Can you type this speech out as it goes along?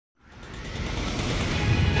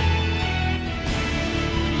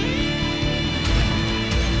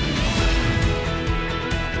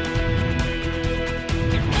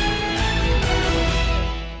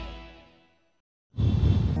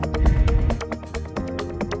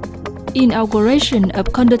Inauguration of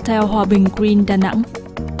Condotel Hòa Bình Green Đà Nẵng.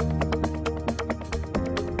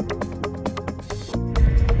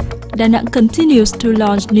 Đà Nẵng continues to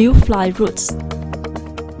launch new flight routes.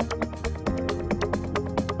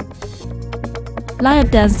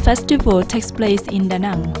 Live Dance Festival takes place in Đà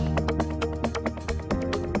Nẵng.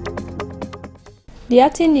 The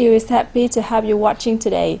RT News is happy to have you watching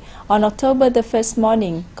today. On October the 1st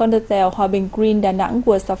morning, Condotel Hòa Bình Green Đà Nẵng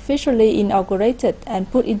was officially inaugurated and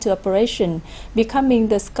put into operation, becoming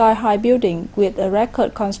the sky-high building with a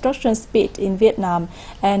record construction speed in Vietnam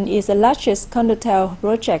and is the largest Condotel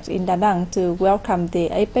project in Đà Nẵng to welcome the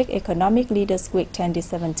APEC Economic Leaders Week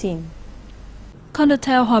 2017.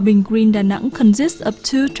 Condotel Hòa Bình Green Đà Nẵng consists of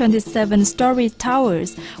two 27-story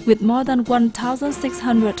towers with more than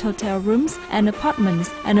 1,600 hotel rooms and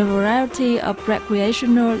apartments and a variety of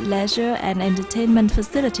recreational, leisure and entertainment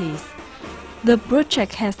facilities. The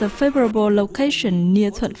project has a favorable location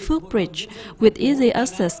near Thuận Phước Bridge with easy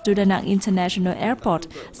access to Đà Nẵng International Airport,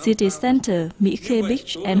 City Center, Mỹ Khê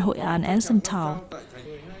Beach and Hội An Anson Town.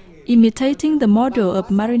 Imitating the model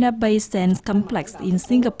of Marina Bay Sands complex in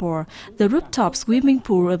Singapore, the rooftop swimming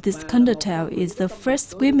pool of this Condotel is the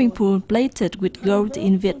first swimming pool plated with gold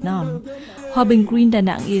in Vietnam. Hòa Bình Green Đà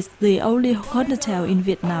Nẵng is the only Condotel in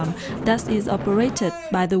Vietnam that is operated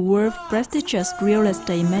by the world's prestigious real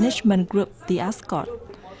estate management group, The Ascot.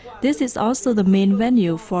 This is also the main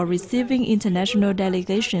venue for receiving international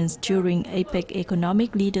delegations during APEC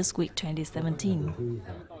Economic Leaders Week 2017.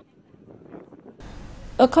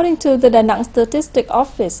 According to the Đà Nẵng Statistics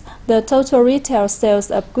Office, the total retail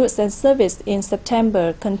sales of goods and services in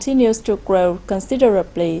September continues to grow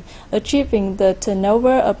considerably, achieving the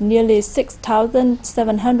turnover of nearly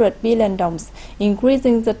 6,700 billion đồng,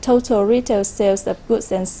 increasing the total retail sales of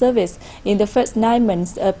goods and services in the first 9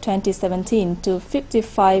 months of 2017 to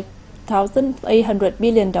 55,800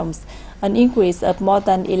 billion đồng, an increase of more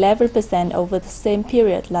than 11% over the same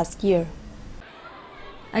period last year.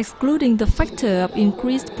 Excluding the factor of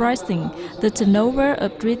increased pricing, the turnover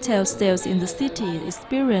of retail sales in the city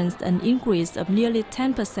experienced an increase of nearly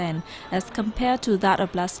 10% as compared to that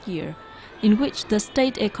of last year, in which the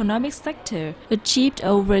state economic sector achieved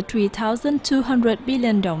over 3,200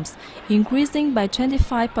 billion đồng, increasing by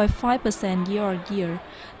 25.5% year-on-year.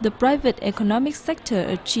 The private economic sector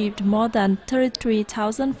achieved more than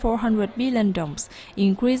 33,400 billion đồng,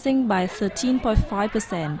 increasing by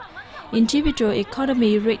 13.5%. Individual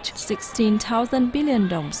economy reached 16,000 billion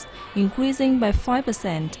đồng, increasing by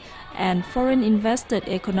 5%, and foreign invested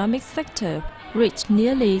economic sector reached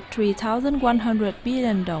nearly 3,100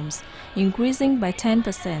 billion đồng, increasing by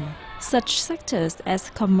 10%. Such sectors as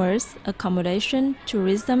commerce, accommodation,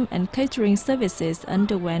 tourism, and catering services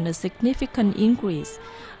underwent a significant increase.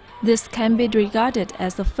 This can be regarded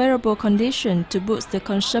as a favorable condition to boost the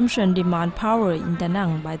consumption demand power in Đà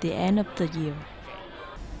Nẵng by the end of the year.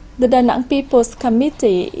 The Đà Nẵng People's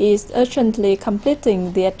Committee is urgently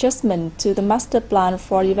completing the adjustment to the master plan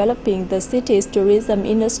for developing the city's tourism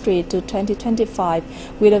industry to 2025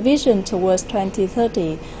 with a vision towards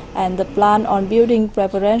 2030, and the plan on building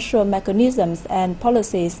preferential mechanisms and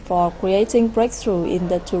policies for creating breakthrough in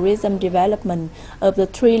the tourism development of the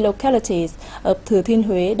three localities of Thừa Thiên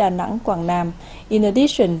Huế, Đà Nẵng, Quảng Nam. In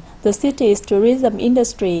addition, the city's tourism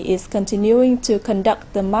industry is continuing to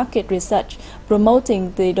conduct the market research,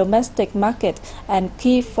 promoting the domestic market and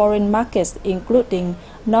key foreign markets including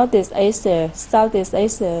Northeast Asia, Southeast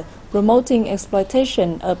Asia, promoting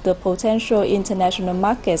exploitation of the potential international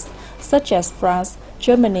markets such as France,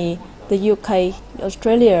 Germany, the UK,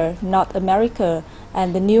 Australia, North America,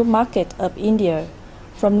 and the new market of India.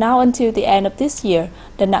 From now until the end of this year,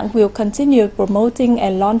 Đà Nẵng will continue promoting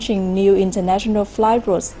and launching new international flight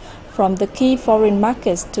routes from the key foreign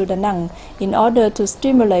markets to Đà Nẵng in order to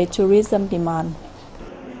stimulate tourism demand.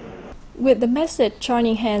 With the message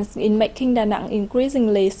joining hands in making Đà Nẵng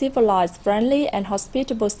increasingly civilized, friendly and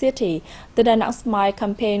hospitable city, the Đà Nẵng Smile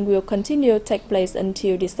campaign will continue to take place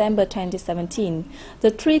until December 2017.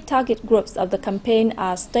 The three target groups of the campaign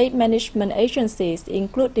are state management agencies,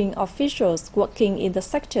 including officials working in the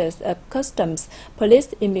sectors of customs,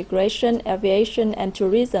 police, immigration, aviation and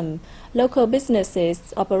tourism, local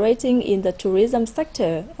businesses operating in the tourism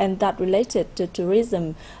sector and that related to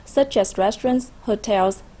tourism, such as restaurants,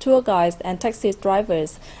 hotels, tour guides and taxi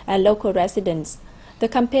drivers, and local residents. The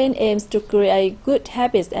campaign aims to create good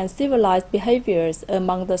habits and civilized behaviors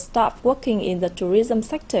among the staff working in the tourism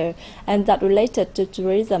sector and that related to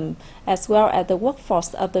tourism, as well as the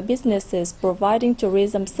workforce of the businesses providing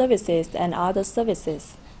tourism services and other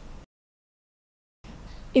services.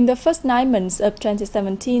 In the first 9 months of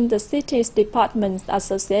 2017, the city's departments,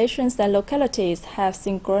 associations, and localities have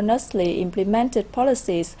synchronously implemented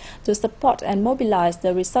policies to support and mobilize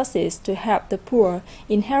the resources to help the poor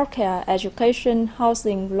in healthcare, education,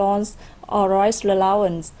 housing, loans, or rice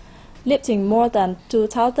allowance, lifting more than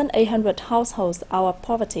 2,800 households out of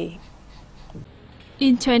poverty.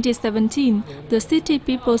 In 2017, the City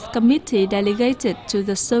People's Committee delegated to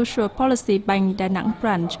the Social Policy Bank Đà Nẵng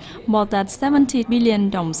branch more than 70 billion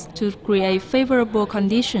đồng to create favorable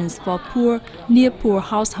conditions for poor, near-poor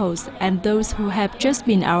households and those who have just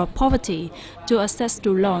been out of poverty to access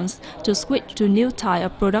to loans to switch to new type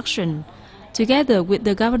of production. Together with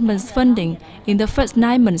the government's funding, in the first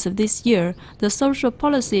 9 months of this year, the Social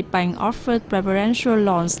Policy Bank offered preferential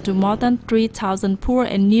loans to more than 3,000 poor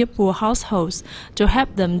and near-poor households to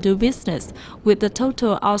help them do business, with the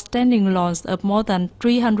total outstanding loans of more than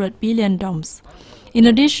 300 billion đồng. In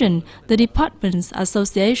addition, the departments,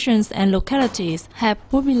 associations, and localities have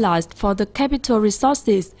mobilized for the capital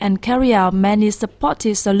resources and carry out many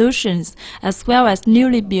supportive solutions, as well as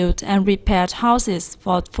newly built and repaired houses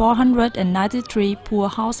for 493 poor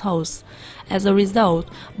households. As a result,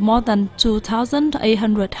 more than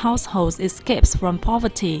 2,800 households escaped from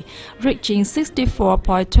poverty, reaching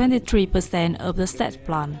 64.23% of the set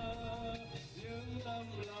plan.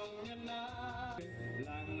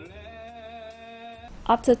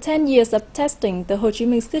 After 10 years of testing, the Ho Chi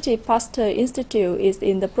Minh City Pasteur Institute is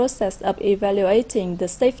in the process of evaluating the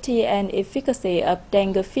safety and efficacy of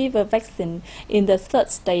dengue fever vaccine in the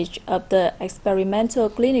third stage of the experimental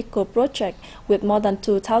clinical project with more than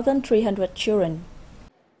 2,300 children.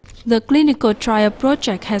 The clinical trial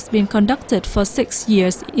project has been conducted for 6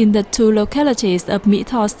 years in the 2 localities of Mỹ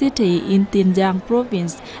Tho City in Tiền Giang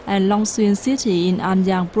Province and Long Xuyên City in An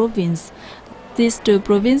Giang Province. These 2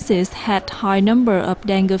 provinces had high number of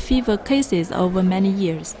dengue fever cases over many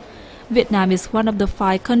years. Vietnam is one of the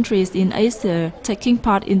 5 countries in Asia taking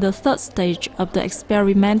part in the third stage of the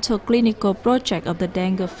experimental clinical project of the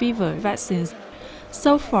dengue fever vaccines.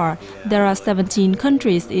 So far, there are 17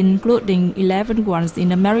 countries, including 11 ones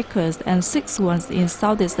in Americas and 6 ones in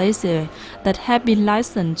Southeast Asia, that have been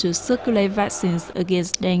licensed to circulate vaccines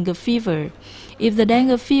against dengue fever. If the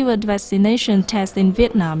dengue fever vaccination tests in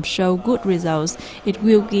Vietnam show good results, it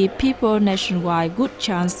will give people nationwide good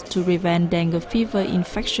chance to prevent dengue fever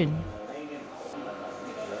infection.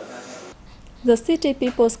 The City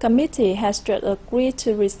People's Committee has just agreed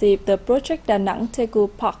to receive the Project Đà Nẵng Daegu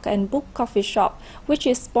Park and Book Coffee Shop, which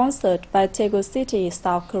is sponsored by Daegu City,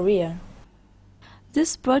 South Korea.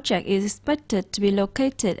 This project is expected to be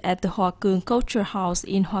located at the Hoa Cương Culture House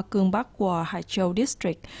in Hoa Cương Bắc Qua, Hải Châu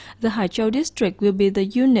District. The Hải Châu District will be the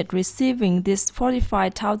unit receiving this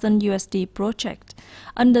 45,000 USD project.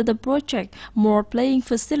 Under the project, more playing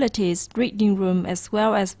facilities, reading room, as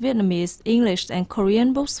well as Vietnamese, English, and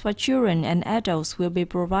Korean books for children and adults will be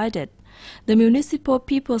provided. The Municipal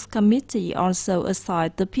People's Committee also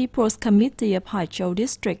assigned the People's Committee of Hải Châu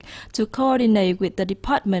District to coordinate with the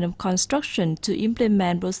Department of Construction to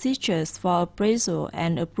implement procedures for appraisal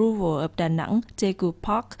and approval of Đà Nẵng Daegu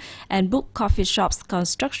Park and Book Coffee Shop's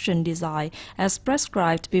construction design as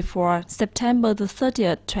prescribed before September the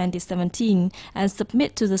 30th, 2017, and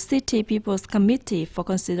submit to the City People's Committee for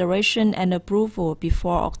consideration and approval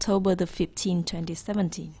before October the 15th,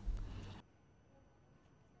 2017.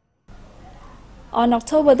 On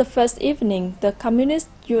October the 1st evening, the Communist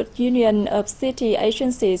Youth Union of City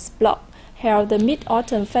Agencies Bloc held the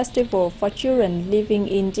Mid-Autumn Festival for children living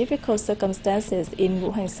in difficult circumstances in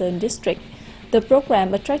Ngũ Hành Sơn district. The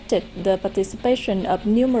program attracted the participation of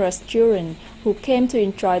numerous children who came to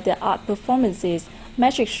enjoy the art performances,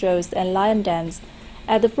 magic shows, and lion dance.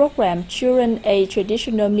 At the program, children ate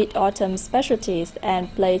traditional Mid-Autumn specialties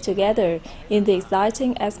and played together in the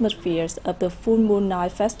exciting atmospheres of the Full Moon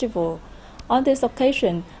Night Festival. On this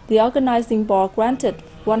occasion, the organizing board granted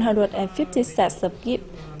 150 sets of gifts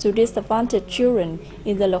to disadvantaged children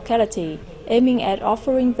in the locality, aiming at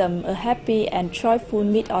offering them a happy and joyful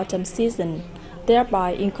mid-autumn season,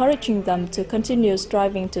 thereby encouraging them to continue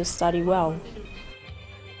striving to study well.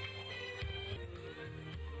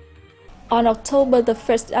 On October the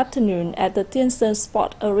 1st afternoon at the Tiên Sơn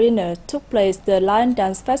Sport Arena took place the Lion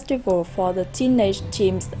Dance Festival for the teenage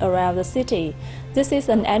teams around the city. This is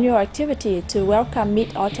an annual activity to welcome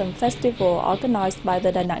Mid-Autumn Festival organized by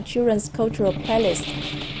the Đà Nẵng Children's Cultural Palace.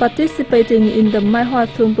 Participating in the Mai Hoa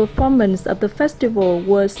Thung performance of the festival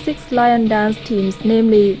were 6 lion dance teams,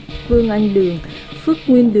 namely Vương Anh Đường, Phước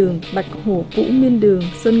Nguyên Đường, Bạch Hổ, Vũ Miên Đường,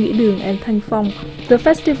 Sơn Nghĩ Đường, and Thanh Phong. The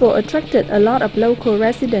festival attracted a lot of local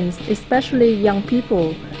residents, especially young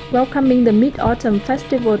people. Welcoming the Mid-Autumn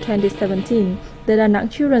Festival 2017, the Da Nang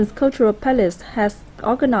Children's Cultural Palace has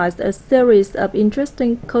organized a series of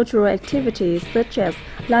interesting cultural activities such as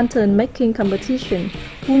lantern making competition,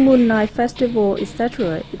 full moon night festival,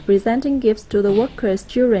 etc., presenting gifts to the workers'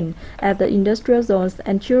 children at the industrial zones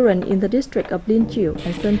and children in the district of Linqiu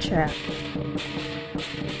and Suncha.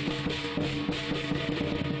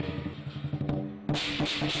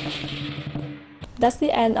 That's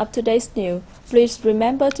the end of today's news. Please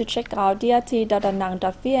remember to check out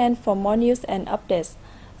drt.danang.vn for more news and updates.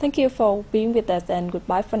 Thank you for being with us and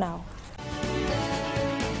goodbye for now.